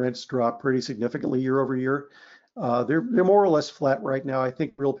apartment rents drop pretty significantly year over year. They're more or less flat right now. I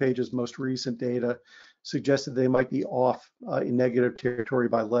think RealPage's most recent data suggested they might be off in negative territory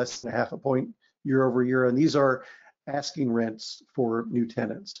by less than half a point year over year. And these are asking rents for new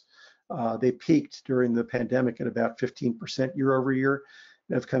tenants. They peaked during the pandemic at about 15% year over year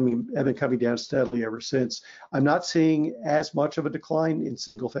and have been coming down steadily ever since. I'm not seeing as much of a decline in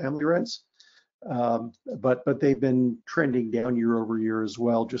single family rents, but they've been trending down year over year as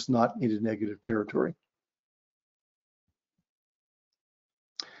well, just not into negative territory.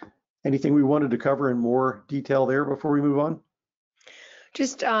 Anything we wanted to cover in more detail there before we move on?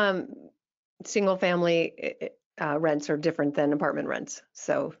 Just single family rents are different than apartment rents.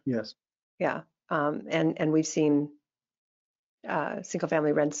 So yes, yeah, and we've seen single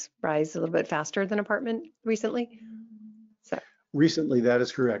family rents rise a little bit faster than apartment recently. So recently, that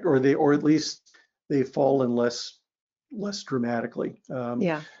is correct, or at least they've fallen less dramatically.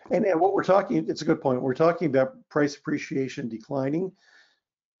 yeah, and what we're talking, it's a good point. We're talking about price appreciation declining.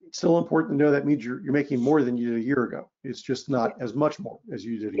 It's still important to know that means you're making more than you did a year ago. It's just not as much more as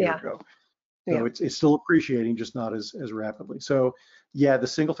you did a year ago. So it's still appreciating, just not as rapidly. So yeah, the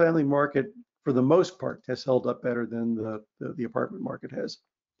single family market for the most part has held up better than the apartment market has.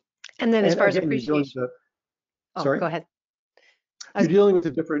 And then as far again, as appreciation, sorry, go ahead. You're dealing with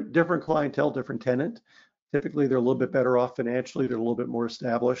a different clientele, different tenant. Typically, they're a little bit better off financially. They're a little bit more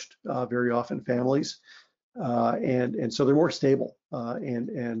established, very often families. And so they're more stable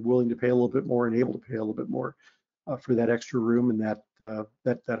and willing to pay a little bit more and able to pay a little bit more for that extra room and that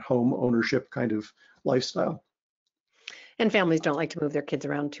home ownership kind of lifestyle. And families don't like to move their kids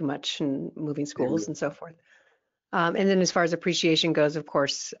around too much and moving schools and so forth. And then as far as appreciation goes, of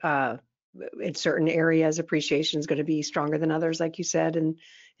course, in certain areas, appreciation is going to be stronger than others, like you said. And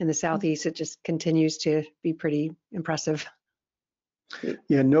in the Southeast, it just continues to be pretty impressive.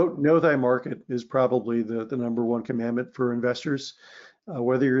 Yeah, know thy market is probably the number one commandment for investors,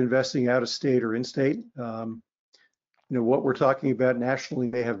 whether you're investing out of state or in state. What we're talking about nationally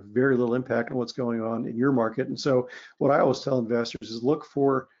may have very little impact on what's going on in your market. And so what I always tell investors is if you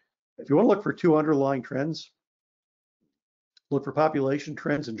want to look for two underlying trends, look for population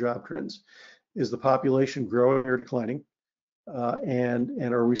trends and job trends. Is the population growing or declining? And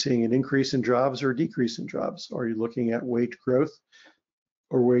are we seeing an increase in jobs or a decrease in jobs? Are you looking at wage growth?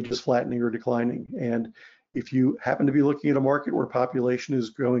 or wages flattening or declining. And if you happen to be looking at a market where population is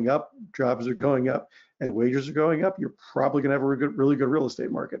going up, jobs are going up, and wages are going up, you're probably going to have a really good real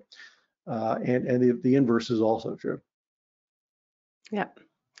estate market. And the inverse is also true. Yeah.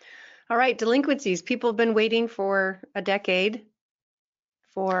 All right, delinquencies. People have been waiting for a decade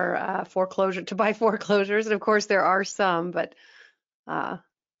for foreclosure, to buy foreclosures. And of course, there are some, but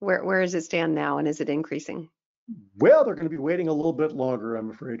where does it stand now, and is it increasing? Well, they're going to be waiting a little bit longer,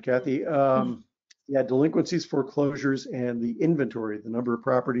 I'm afraid, Kathy. Yeah, delinquencies, foreclosures, and the inventory, the number of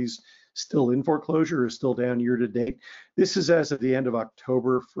properties still in foreclosure is still down year to date. This is as of the end of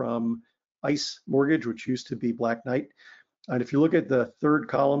October from ICE Mortgage, which used to be Black Knight. And if you look at the third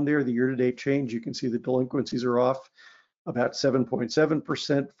column there, the year-to-date change, you can see the delinquencies are off about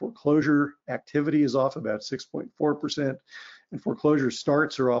 7.7%. Foreclosure activity is off about 6.4%. And foreclosure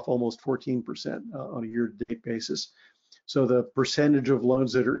starts are off almost 14% on a year-to-date basis. So the percentage of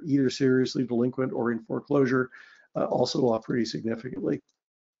loans that are either seriously delinquent or in foreclosure also off pretty significantly.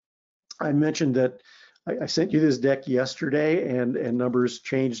 I mentioned that I sent you this deck yesterday, and numbers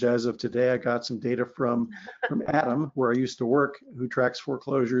changed as of today. I got some data from Adam, where I used to work, who tracks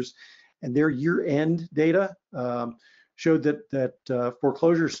foreclosures, and their year-end data showed that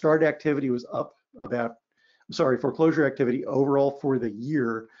foreclosure start activity was up about, foreclosure activity overall for the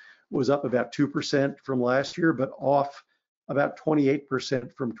year was up about 2% from last year, but off about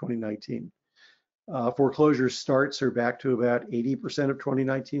 28% from 2019. Foreclosure starts are back to about 80% of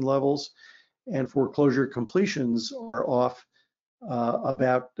 2019 levels, and foreclosure completions are off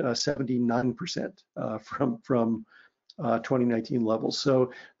about 79% from 2019 levels.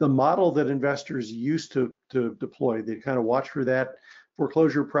 So the model that investors used to deploy, they kind of watch for that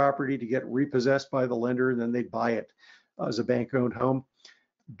foreclosure property to get repossessed by the lender, and then they'd buy it as a bank-owned home.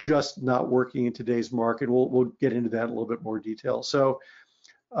 Just not working in today's market. We'll get into that in a little bit more detail. So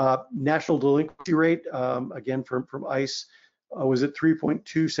national delinquency rate, again from ICE, was at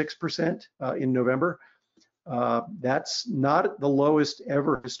 3.26% in November. That's not the lowest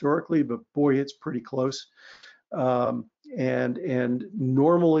ever historically, but boy, it's pretty close. And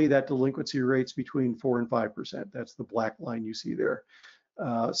normally that delinquency rate's between 4 and 5%. That's the black line you see there.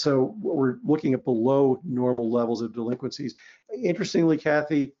 So we're looking at below normal levels of delinquencies. Interestingly,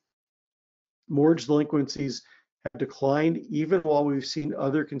 Kathy, mortgage delinquencies have declined even while we've seen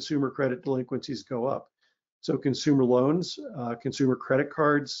other consumer credit delinquencies go up. So consumer loans, consumer credit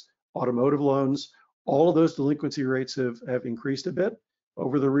cards, automotive loans, all of those delinquency rates have increased a bit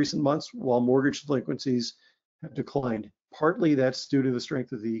over the recent months, while mortgage delinquencies have declined. Partly that's due to the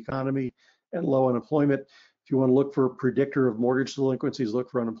strength of the economy and low unemployment. If you want to look for a predictor of mortgage delinquencies, look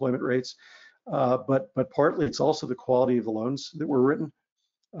for unemployment rates. But partly it's also the quality of the loans that were written.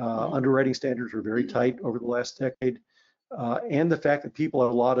 Underwriting standards were very tight over the last decade. And the fact that people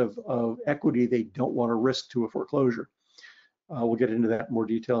have a lot of equity they don't want to risk to a foreclosure. We'll get into that in more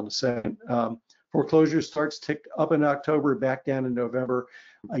detail in a second. Foreclosure starts ticked up in October, back down in November.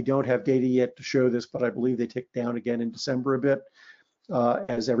 I don't have data yet to show this, but I believe they ticked down again in December a bit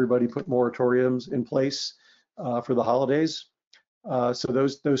as everybody put moratoriums in place for the holidays. So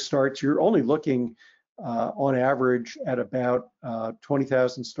those starts, you're only looking on average at about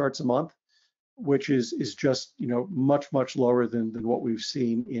 20,000 starts a month, which is just much lower than what we've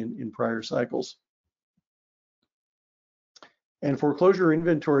seen in prior cycles. And foreclosure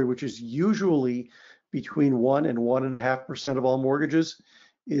inventory, which is usually between 1 and 1.5% of all mortgages,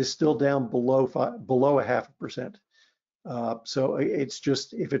 is still down below 0.5%. So it's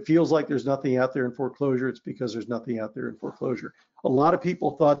just, if it feels like there's nothing out there in foreclosure, it's because there's nothing out there in foreclosure. A lot of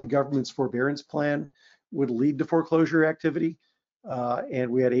people thought the government's forbearance plan would lead to foreclosure activity. And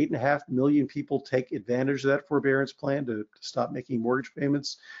we had 8.5 million people take advantage of that forbearance plan to stop making mortgage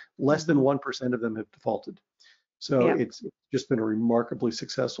payments. Less than 1% of them have defaulted. So yeah, it's just been a remarkably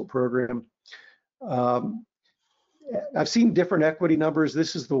successful program. I've seen different equity numbers.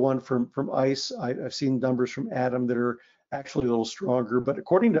 This is the one from ICE. I've seen numbers from Adam that are actually a little stronger. But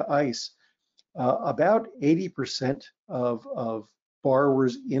according to ICE, about 80% of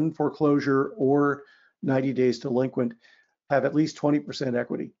borrowers in foreclosure or 90 days delinquent have at least 20%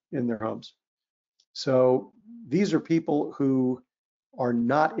 equity in their homes. So these are people who are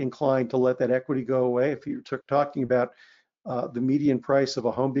not inclined to let that equity go away. If you're talking about the median price of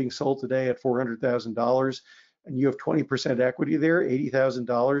a home being sold today at $400,000 and you have 20% equity there,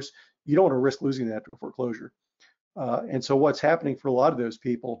 $80,000, you don't want to risk losing that to foreclosure. And so what's happening for a lot of those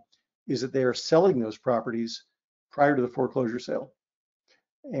people is that they are selling those properties prior to the foreclosure sale.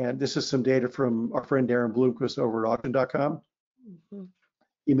 And this is some data from our friend Darren Bloomquist over at auction.com.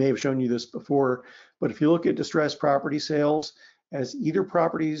 He may have shown you this before, but if you look at distressed property sales as either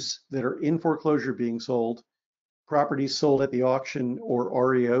properties that are in foreclosure being sold, properties sold at the auction, or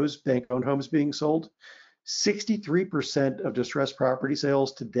REOs, bank-owned homes being sold. 63% of distressed property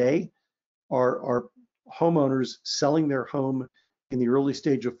sales today are homeowners selling their home in the early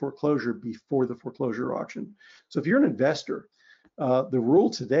stage of foreclosure before the foreclosure auction. So if you're an investor, the rule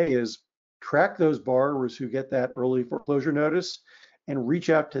today is track those borrowers who get that early foreclosure notice and reach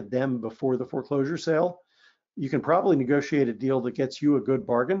out to them before the foreclosure sale. You can probably negotiate a deal that gets you a good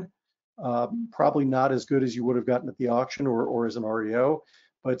bargain, probably not as good as you would have gotten at the auction or as an REO,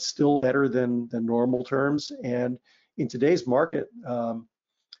 but still better than normal terms. And in today's market, a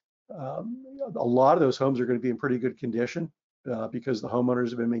lot of those homes are going to be in pretty good condition because the homeowners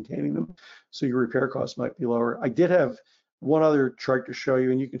have been maintaining them. So your repair costs might be lower. I did have one other chart to show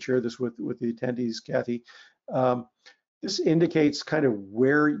you, and you can share this with the attendees, Kathy. This indicates kind of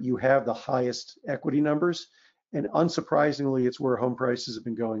where you have the highest equity numbers. And unsurprisingly, it's where home prices have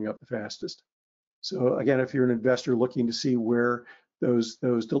been going up the fastest. So again, if you're an investor looking to see where those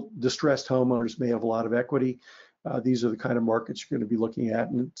distressed homeowners may have a lot of equity, these are the kind of markets you're going to be looking at,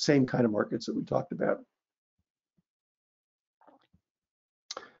 and same kind of markets that we talked about.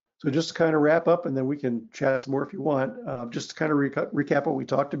 So just to kind of wrap up, and then we can chat more if you want, just to kind of recap what we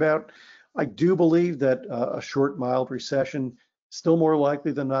talked about. I do believe that a short, mild recession, still more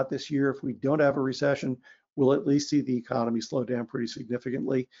likely than not this year. If we don't have a recession, we'll at least see the economy slow down pretty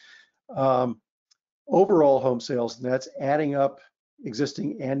significantly. Overall home sales, and that's adding up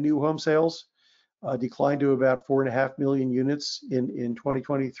existing and new home sales, declined to about 4.5 million units in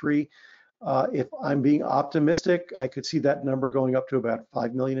 2023. If I'm being optimistic, I could see that number going up to about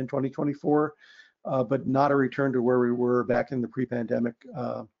 5 million in 2024, but not a return to where we were back in the pre-pandemic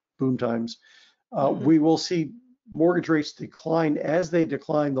boom times. We will see mortgage rates decline. As they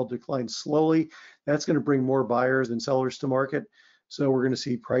decline, they'll decline slowly. That's going to bring more buyers and sellers to market. So we're going to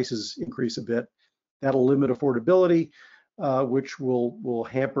see prices increase a bit. That'll limit affordability, which will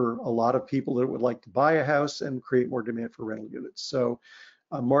hamper a lot of people that would like to buy a house and create more demand for rental units. So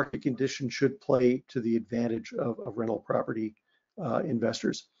market conditions should play to the advantage of rental property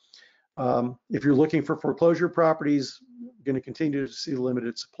investors. If you're looking for foreclosure properties, you're going to continue to see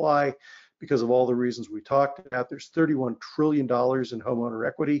limited supply because of all the reasons we talked about. There's $31 trillion in homeowner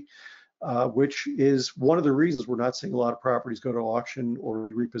equity, which is one of the reasons we're not seeing a lot of properties go to auction or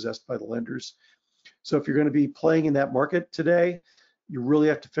repossessed by the lenders. So if you're going to be playing in that market today, you really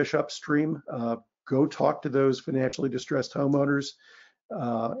have to fish upstream. Go talk to those financially distressed homeowners,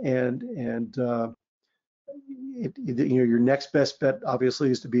 your next best bet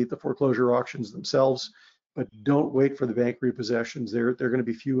obviously is to be at the foreclosure auctions themselves, but don't wait for the bank repossessions. They're going to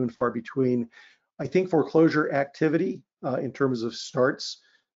be few and far between. I think foreclosure activity in terms of starts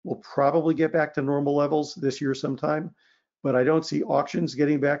will probably get back to normal levels this year sometime, but I don't see auctions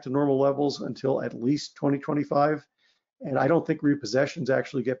getting back to normal levels until at least 2025. And I don't think repossessions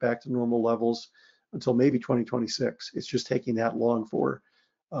actually get back to normal levels until maybe 2026. It's just taking that long for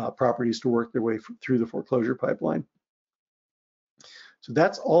properties to work their way through the foreclosure pipeline. So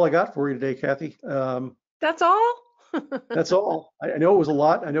that's all I got for you today, Kathy. That's all? That's all. I know it was a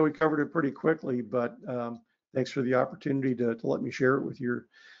lot. I know we covered it pretty quickly, but thanks for the opportunity to let me share it with your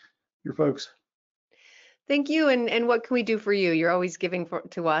folks. Thank you. And what can we do for you? You're always giving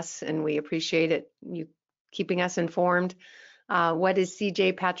to us, and we appreciate it. You keeping us informed. What is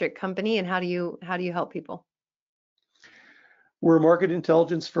CJ Patrick Company, and how do you help people? We're a market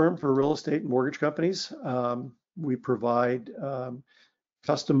intelligence firm for real estate and mortgage companies. We provide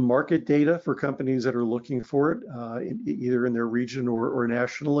custom market data for companies that are looking for it, either in their region or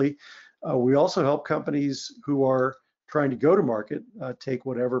nationally. We also help companies who are trying to go to market take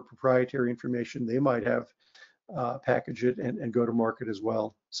whatever proprietary information they might have, package it, and go to market as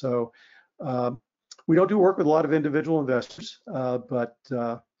well. So we don't do work with a lot of individual investors, but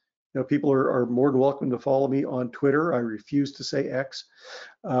people are more than welcome to follow me on Twitter. I refuse to say X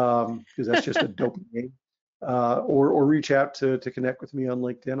because that's just a dopey name. Or reach out to connect with me on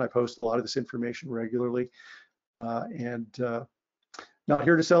LinkedIn. I post a lot of this information regularly, and not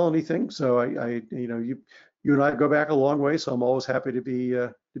here to sell anything. So you and I go back a long way. So I'm always happy to be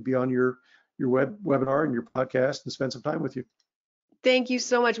on your webinar and your podcast and spend some time with you. Thank you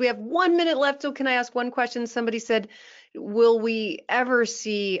so much. We have 1 minute left. So can I ask one question? Somebody said, will we ever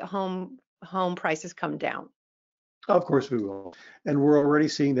see home prices come down? Of course we will, and we're already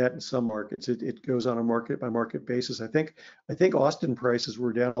seeing that in some markets. It goes on a market by market basis. I think Austin prices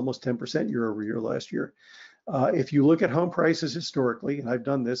were down almost 10% year over year last year. If you look at home prices historically, and I've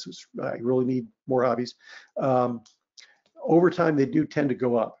done this, I really need more hobbies. Over time, they do tend to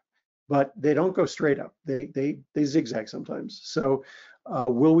go up, but they don't go straight up. They zigzag sometimes. So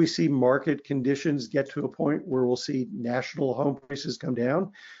will we see market conditions get to a point where we'll see national home prices come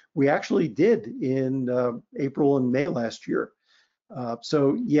down? We actually did in April and May last year.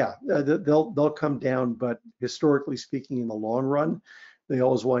 So yeah, they'll come down, but historically speaking, in the long run, they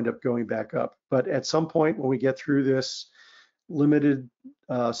always wind up going back up. But at some point, when we get through this limited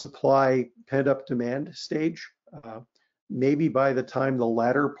supply, pent-up demand stage, maybe by the time the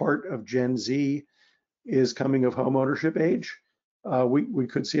latter part of Gen Z is coming of home ownership age, we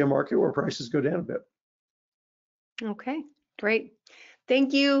could see a market where prices go down a bit. Okay, great.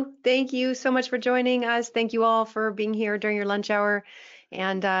 Thank you. Thank you so much for joining us. Thank you all for being here during your lunch hour.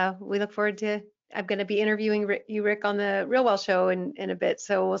 And we look forward to, I'm going to be interviewing you, Rick, on the RealWealth show in a bit.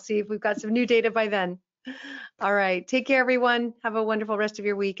 So we'll see if we've got some new data by then. All right. Take care, everyone. Have a wonderful rest of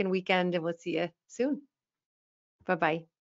your week and weekend, and we'll see you soon. Bye-bye.